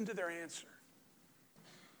 And listen to their answer.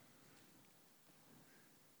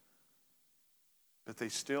 But they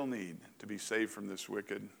still need to be saved from this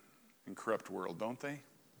wicked and corrupt world, don't they?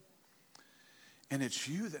 And it's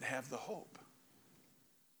you that have the hope.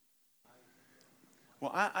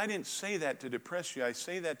 Well, I didn't say that to depress you. I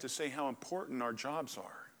say that to say how important our jobs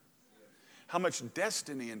are. How much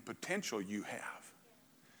destiny and potential you have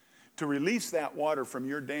to release that water from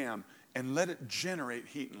your dam and let it generate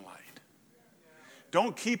heat and light.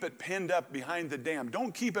 Don't keep it penned up behind the dam.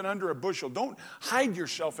 Don't keep it under a bushel. Don't hide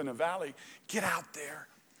yourself in a valley. Get out there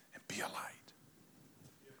and be a light.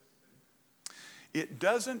 It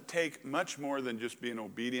doesn't take much more than just being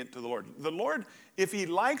obedient to the Lord. The Lord, if he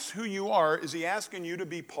likes who you are, is he asking you to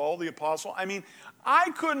be Paul the apostle? I mean,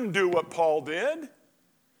 I couldn't do what Paul did.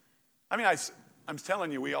 I mean, I'm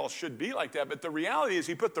telling you, we all should be like that. But the reality is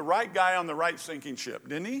he put the right guy on the right sinking ship,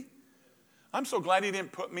 didn't he? I'm so glad he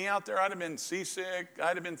didn't put me out there. I'd have been seasick.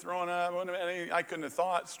 I'd have been thrown up. I couldn't have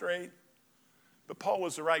thought straight. But Paul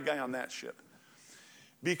was the right guy on that ship.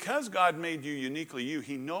 Because God made you uniquely you,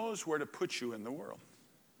 he knows where to put you in the world.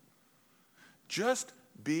 Just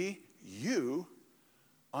be you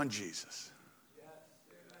on Jesus.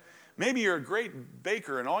 Maybe you're a great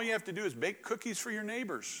baker, and all you have to do is bake cookies for your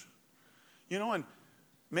neighbors. And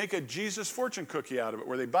make a Jesus fortune cookie out of it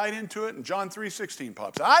where they bite into it and John 3:16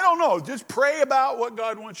 pops. I don't know. Just pray about what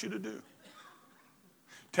God wants you to do.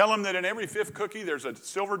 Tell them that in every fifth cookie there's a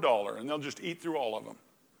silver dollar and they'll just eat through all of them.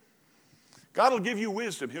 God will give you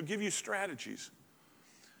wisdom. He'll give you strategies.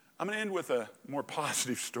 I'm going to end with a more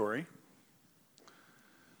positive story.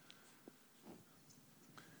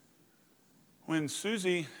 When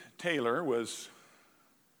Susie Taylor was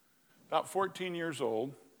about 14 years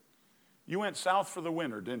old, you went south for the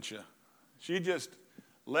winter, didn't you? She just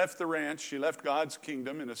left the ranch. She left God's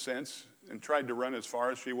kingdom, in a sense, and tried to run as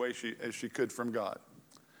far as she could from God.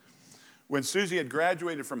 When Susie had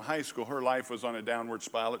graduated from high school, her life was on a downward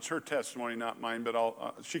spiral. It's her testimony, not mine, but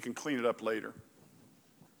she can clean it up later.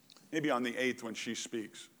 Maybe on the 8th when she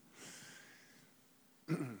speaks.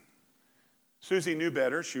 Susie knew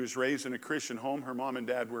better. She was raised in a Christian home. Her mom and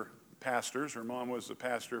dad were pastors. Her mom was the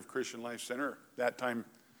pastor of Christian Life Center, at that time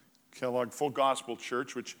Kellogg Full Gospel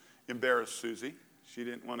Church, which embarrassed Susie. She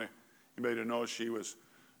didn't want anybody to know she was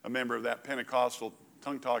a member of that Pentecostal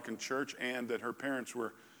tongue-talking church and that her parents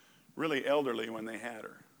were really elderly when they had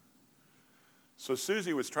her. So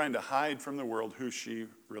Susie was trying to hide from the world who she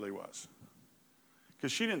really was.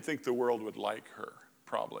 Because she didn't think the world would like her,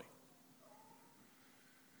 probably.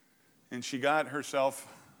 And she got herself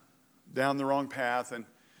down the wrong path. And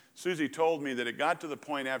Susie told me that it got to the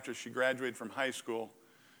point after she graduated from high school,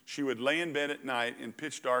 she would lay in bed at night in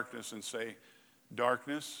pitch darkness and say,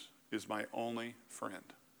 "Darkness is my only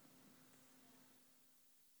friend."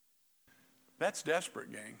 That's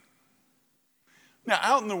desperate, gang. Now,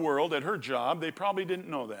 out in the world, at her job, they probably didn't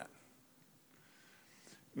know that.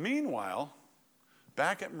 Meanwhile,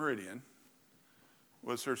 back at Meridian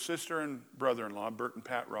was her sister and brother-in-law, Bert and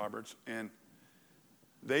Pat Roberts, and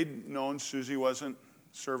they'd known Susie wasn't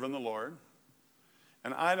serving the Lord.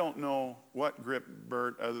 And I don't know what gripped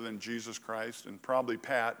Bert other than Jesus Christ, and probably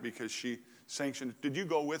Pat because she sanctioned. Did you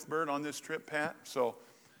go with Bert on this trip, Pat? So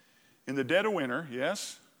in the dead of winter,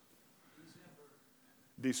 yes?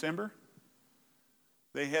 December?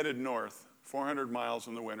 They headed north, 400 miles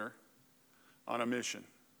in the winter, on a mission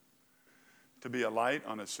to be a light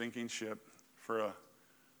on a sinking ship for a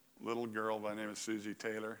little girl by the name of Susie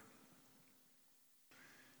Taylor,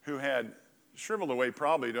 who had shriveled away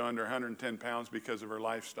probably to under 110 pounds because of her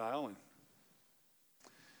lifestyle. And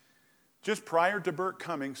just prior to Bert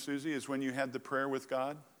coming, Susie, is when you had the prayer with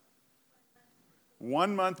God.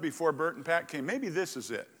 1 month before Bert and Pat came, maybe this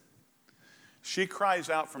is it. She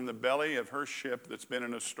cries out from the belly of her ship that's been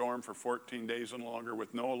in a storm for 14 days and longer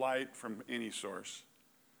with no light from any source.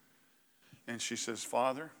 And she says,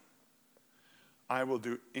 Father, I will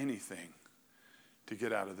do anything to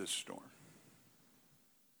get out of this storm.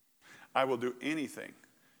 I will do anything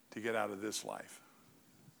to get out of this life.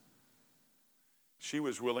 She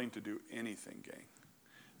was willing to do anything, gang.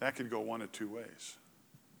 That could go one of two ways.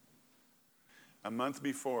 A month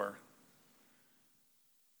before,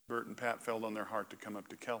 Bert and Pat felt on their heart to come up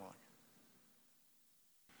to Kellogg.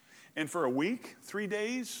 And for a week, 3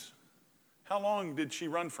 days, how long did she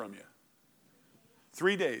run from you?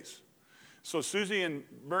 3 days. So Susie and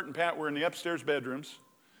Bert and Pat were in the upstairs bedrooms.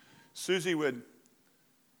 Susie would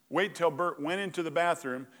wait till Bert went into the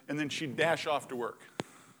bathroom, and then she'd dash off to work.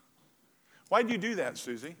 Why'd you do that,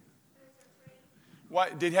 Susie? Why,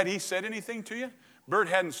 had he said anything to you? Bert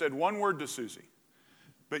hadn't said one word to Susie.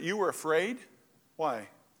 But you were afraid? Why?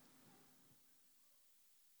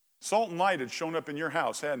 Salt and light had shown up in your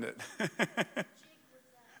house, hadn't it?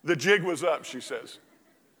 The jig was up, she says.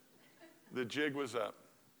 The jig was up.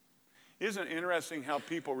 Isn't it interesting how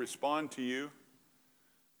people respond to you?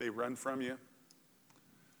 They run from you.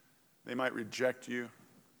 They might reject you.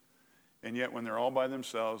 And yet when they're all by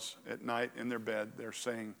themselves at night in their bed, they're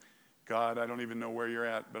saying, God, I don't even know where you're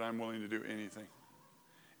at, but I'm willing to do anything.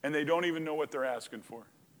 And they don't even know what they're asking for.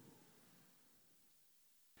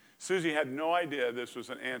 Susie had no idea this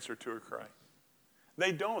was an answer to her cry.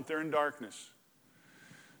 They don't. They're in darkness.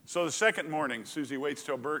 So the second morning, Susie waits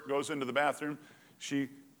till Bert goes into the bathroom. She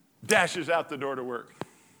dashes out the door to work.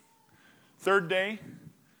 Third day,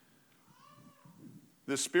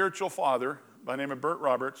 this spiritual father by the name of Bert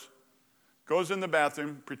Roberts goes in the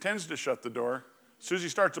bathroom, pretends to shut the door. Susie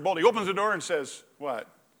starts to bolt. He opens the door and says, what?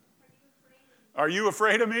 Are you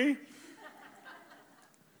afraid of me?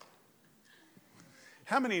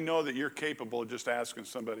 How many know that you're capable of just asking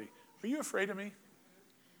somebody, are you afraid of me?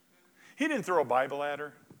 He didn't throw a Bible at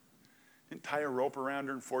her. Didn't tie a rope around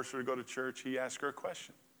her and force her to go to church. He asked her a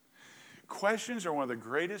question. Questions are one of the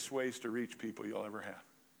greatest ways to reach people you'll ever have.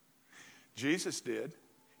 Jesus did.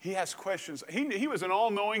 He asked questions. He was an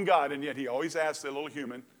all-knowing God, and yet he always asked the little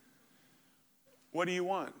human, what do you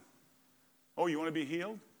want? Oh, you want to be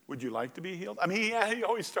healed? Would you like to be healed? I mean, he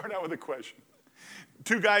always started out with a question.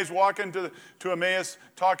 Two guys walking to Emmaus,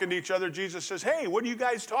 talking to each other. Jesus says, hey, what are you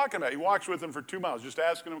guys talking about? He walks with them for 2 miles, just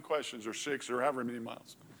asking them questions, or 6, or however many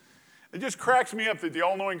miles. It just cracks me up that the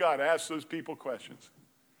all-knowing God asks those people questions.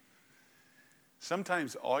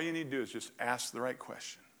 Sometimes all you need to do is just ask the right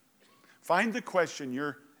question. Find the question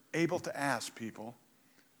you're able to ask people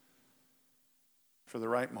for the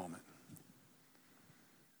right moment.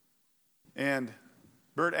 And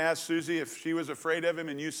Bert asked Susie if she was afraid of him,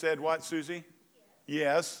 and you said what, Susie?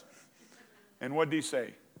 Yes. And what did he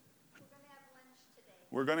say?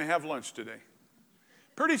 We're going to have lunch today.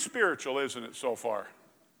 Pretty spiritual, isn't it, so far?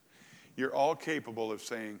 You're all capable of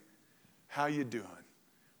saying, how you doing?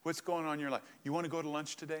 What's going on in your life? You want to go to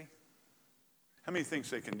lunch today? How many thinks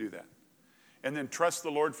they can do that? And then trust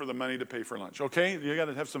the Lord for the money to pay for lunch. Okay? You got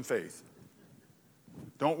to have some faith.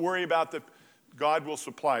 Don't worry about God will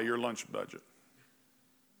supply your lunch budget.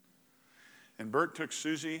 And Bert took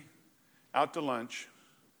Susie out to lunch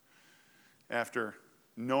after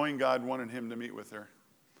knowing God wanted him to meet with her.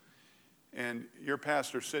 And your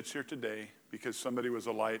pastor sits here today because somebody was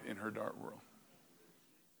a light in her dark world.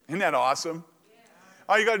 Isn't that awesome?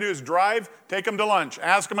 All you got to do is drive, take them to lunch,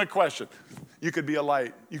 ask them a question. You could be a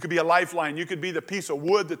light. You could be a lifeline. You could be the piece of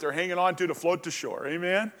wood that they're hanging on to float to shore.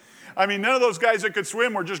 Amen? I mean, none of those guys that could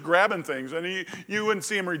swim were just grabbing things. And you wouldn't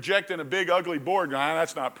see them rejecting a big, ugly board.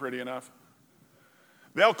 That's not pretty enough.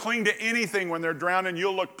 They'll cling to anything when they're drowning.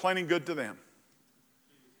 You'll look plenty good to them.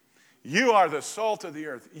 You are the salt of the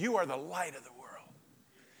earth. You are the light of the world.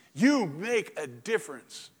 You make a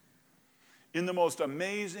difference in the most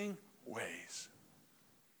amazing ways.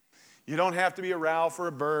 You don't have to be a Ralph or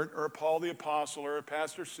a Bert or a Paul the Apostle or a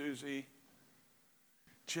Pastor Susie.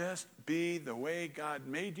 Just be the way God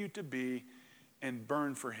made you to be and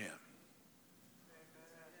burn for him.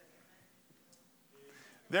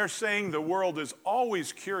 They're saying the world is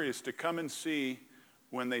always curious to come and see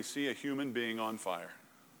when they see a human being on fire.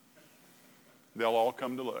 They'll all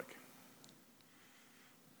come to look.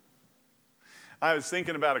 I was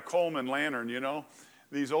thinking about a Coleman lantern,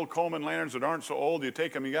 these old Coleman lanterns that aren't so old. You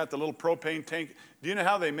take them, you got the little propane tank. Do you know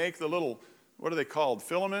how they make the little, what are they called,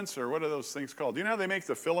 filaments, or what are those things called? Do you know how they make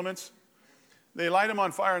the filaments? They light them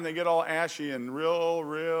on fire and they get all ashy and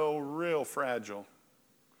real fragile.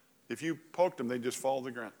 If you poked them, they just fall to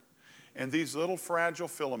the ground. And these little fragile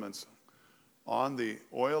filaments on the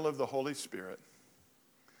oil of the Holy Spirit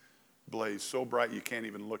blaze so bright you can't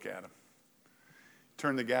even look at them.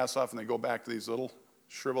 Turn the gas off and they go back to these little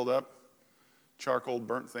shriveled up, charcoal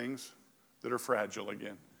burnt things that are fragile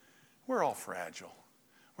again. We're all fragile.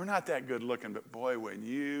 We're not that good looking, but boy, when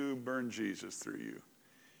you burn Jesus through you,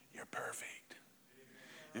 you're perfect.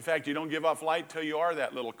 In fact, you don't give off light till you are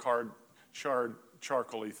that little charred,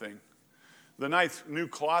 charcoaly thing. The nice new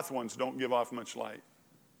cloth ones don't give off much light.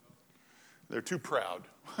 They're too proud.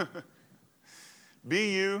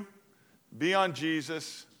 Be you, be on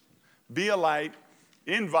Jesus, be a light,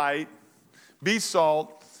 invite, be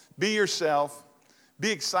salt, be yourself,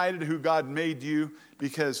 be excited who God made you,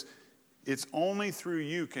 because it's only through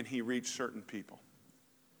you can he reach certain people.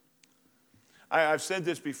 I've said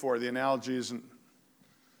this before, the analogy isn't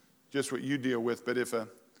just what you deal with, but if a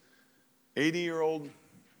 80-year-old,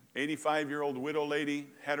 85-year-old widow lady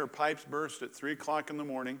had her pipes burst at 3 o'clock in the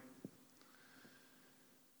morning,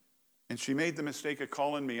 and she made the mistake of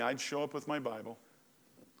calling me, I'd show up with my Bible,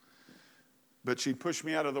 but she'd push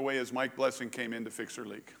me out of the way as Mike Blessing came in to fix her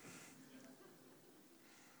leak.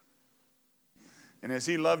 And as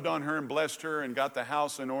he loved on her and blessed her and got the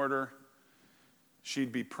house in order,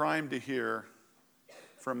 she'd be primed to hear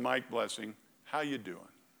from Mike Blessing, how you doing?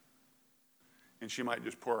 And she might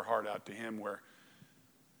just pour her heart out to him where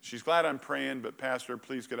she's glad I'm praying, but Pastor,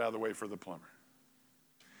 please get out of the way for the plumber.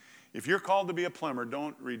 If you're called to be a plumber,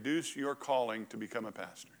 don't reduce your calling to become a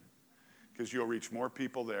pastor, because you'll reach more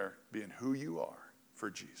people there being who you are for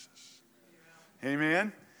Jesus.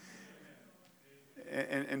 Amen?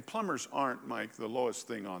 And plumbers aren't, Mike, the lowest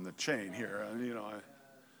thing on the chain here.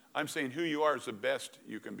 I'm saying who you are is the best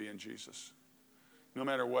you can be in Jesus, no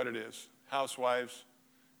matter what it is. Housewives,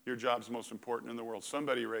 your job's the most important in the world.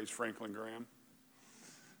 Somebody raised Franklin Graham.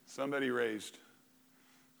 Somebody raised,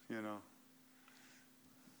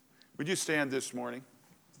 Would you stand this morning?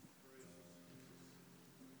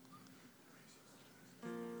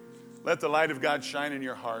 Let the light of God shine in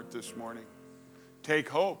your heart this morning. Take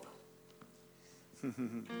hope.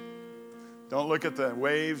 Don't look at the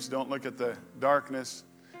waves. Don't look at the darkness.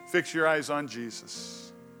 Fix your eyes on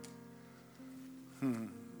Jesus.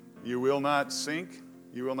 You will not sink.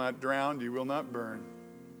 You will not drown. You will not burn.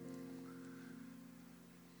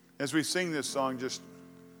 As we sing this song, just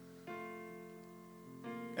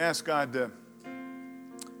ask God to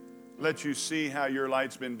let you see how your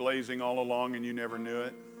light's been blazing all along and you never knew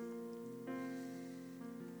it.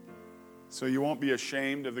 So you won't be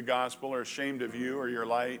ashamed of the gospel or ashamed of you or your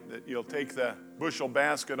light, that you'll take the bushel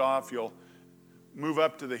basket off, you'll move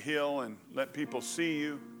up to the hill and let people see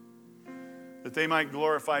you, that they might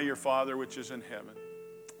glorify your Father which is in heaven.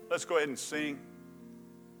 Let's go ahead and sing.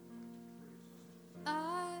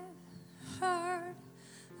 I've heard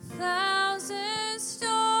 1,000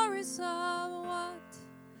 stories of what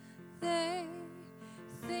they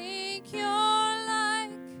think you're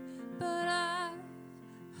like, but I've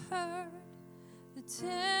heard the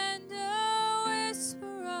tender whisper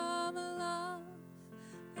of love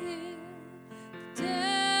in the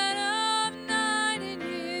dead of night, and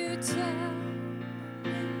you tell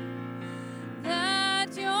me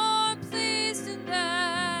that you're pleased and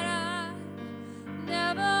that I'm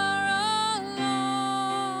never alone.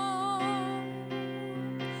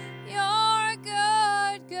 You're a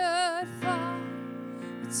good, good Father.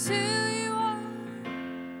 It's who you are.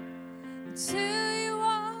 It's who you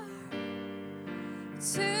are.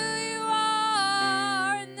 It's who you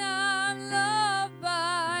are, and I'm loved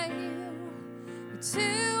by you. It's who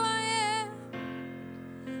I am.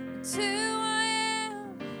 It's who I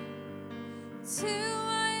am. It's who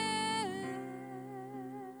I am.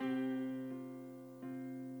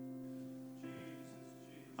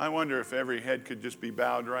 I wonder if every head could just be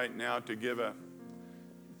bowed right now to give a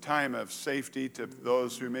time of safety to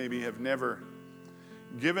those who maybe have never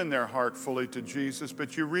given their heart fully to Jesus,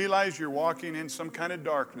 but you realize you're walking in some kind of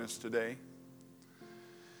darkness today,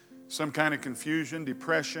 some kind of confusion,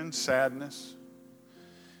 depression, sadness,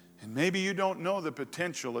 and maybe you don't know the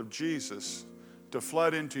potential of Jesus to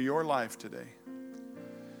flood into your life today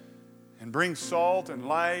and bring salt and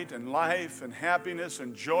light and life and happiness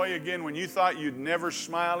and joy again when you thought you'd never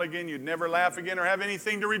smile again, you'd never laugh again or have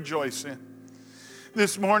anything to rejoice in.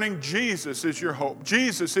 This morning, Jesus is your hope.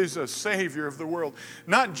 Jesus is a Savior of the world,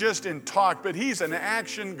 not just in talk, but He's an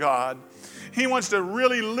action God. He wants to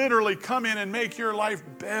really literally come in and make your life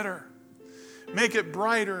better, make it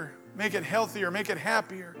brighter, make it healthier, make it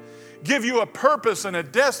happier, give you a purpose and a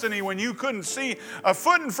destiny when you couldn't see a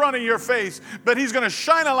foot in front of your face. But He's going to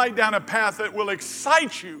shine a light down a path that will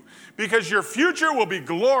excite you because your future will be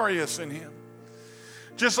glorious in Him.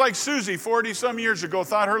 Just like Susie 40-some years ago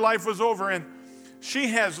thought her life was over, and she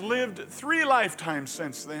has lived 3 lifetimes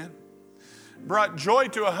since then. Brought joy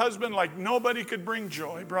to a husband like nobody could bring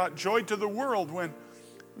joy. Brought joy to the world when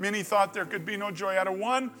many thought there could be no joy. Out of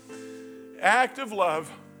one act of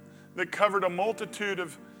love that covered a multitude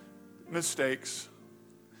of mistakes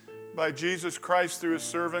by Jesus Christ through His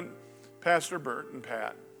servant, Pastor Bert and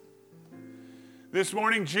Pat. This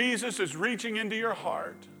morning, Jesus is reaching into your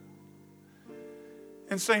heart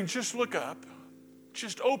and saying, just look up.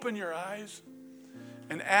 Just open your eyes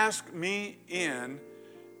and ask me in,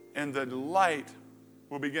 and the light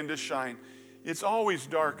will begin to shine. It's always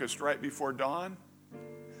darkest right before dawn.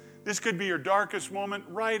 This could be your darkest moment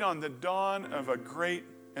right on the dawn of a great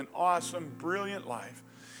and awesome, brilliant life.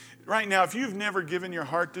 Right now, if you've never given your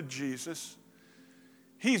heart to Jesus,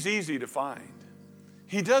 He's easy to find.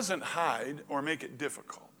 He doesn't hide or make it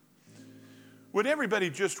difficult. Would everybody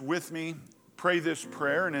just with me pray this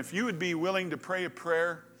prayer? And if you would be willing to pray a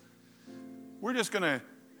prayer, we're just going to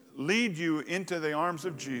lead you into the arms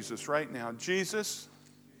of Jesus right now. Jesus,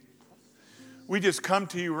 we just come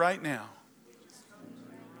to you right now.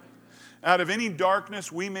 Out of any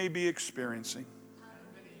darkness we may be experiencing,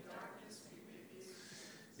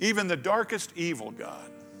 even the darkest evil,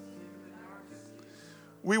 God,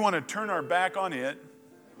 we want to turn our back on it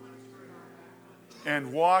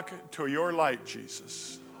and walk to your light,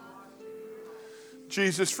 Jesus.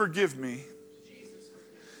 Jesus, forgive me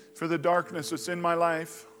for the darkness that's in my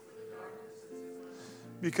life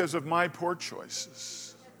because of my poor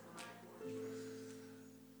choices.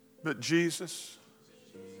 But Jesus,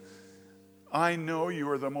 I know you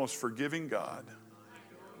are the most forgiving God,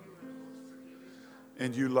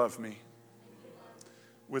 and you love me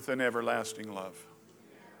with an everlasting love.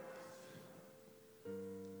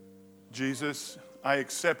 Jesus, I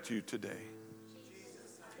accept you today.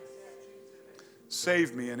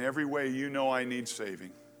 Save me in every way you know I need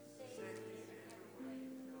saving.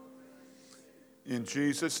 In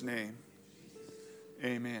Jesus' name,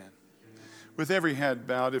 amen. With every head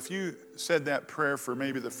bowed, if you said that prayer for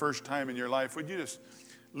maybe the first time in your life, would you just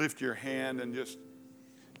lift your hand and just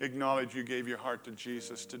acknowledge you gave your heart to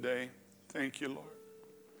Jesus today? Thank you, Lord.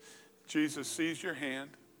 Jesus sees your hand.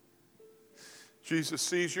 Jesus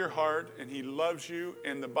sees your heart, and He loves you,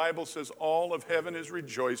 and the Bible says all of heaven is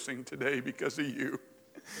rejoicing today because of you.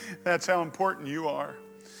 That's how important you are.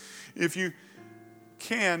 If you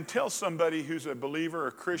can, tell somebody who's a believer or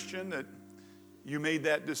Christian that you made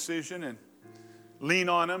that decision and lean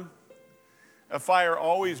on them. A fire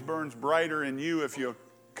always burns brighter in you if you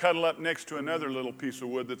cuddle up next to another little piece of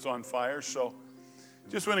wood that's on fire. So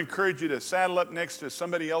just want to encourage you to saddle up next to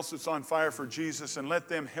somebody else that's on fire for Jesus and let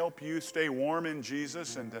them help you stay warm in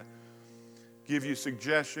Jesus and to give you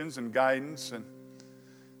suggestions and guidance. And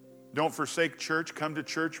don't forsake church. Come to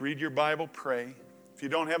church, read your Bible, pray. If you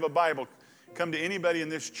don't have a Bible, come to anybody in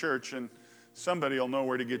this church and somebody will know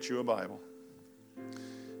where to get you a Bible.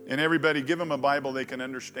 And everybody, give them a Bible they can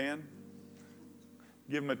understand.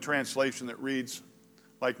 Give them a translation that reads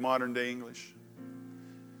like modern day English.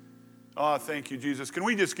 Oh, thank you, Jesus. Can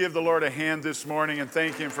we just give the Lord a hand this morning and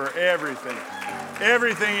thank Him for everything?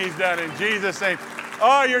 Everything He's done in Jesus' name.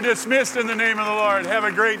 Oh, you're dismissed in the name of the Lord. Have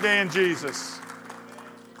a great day in Jesus.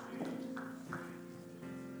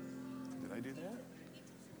 Did I do that?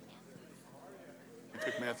 I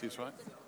took Matthew's what?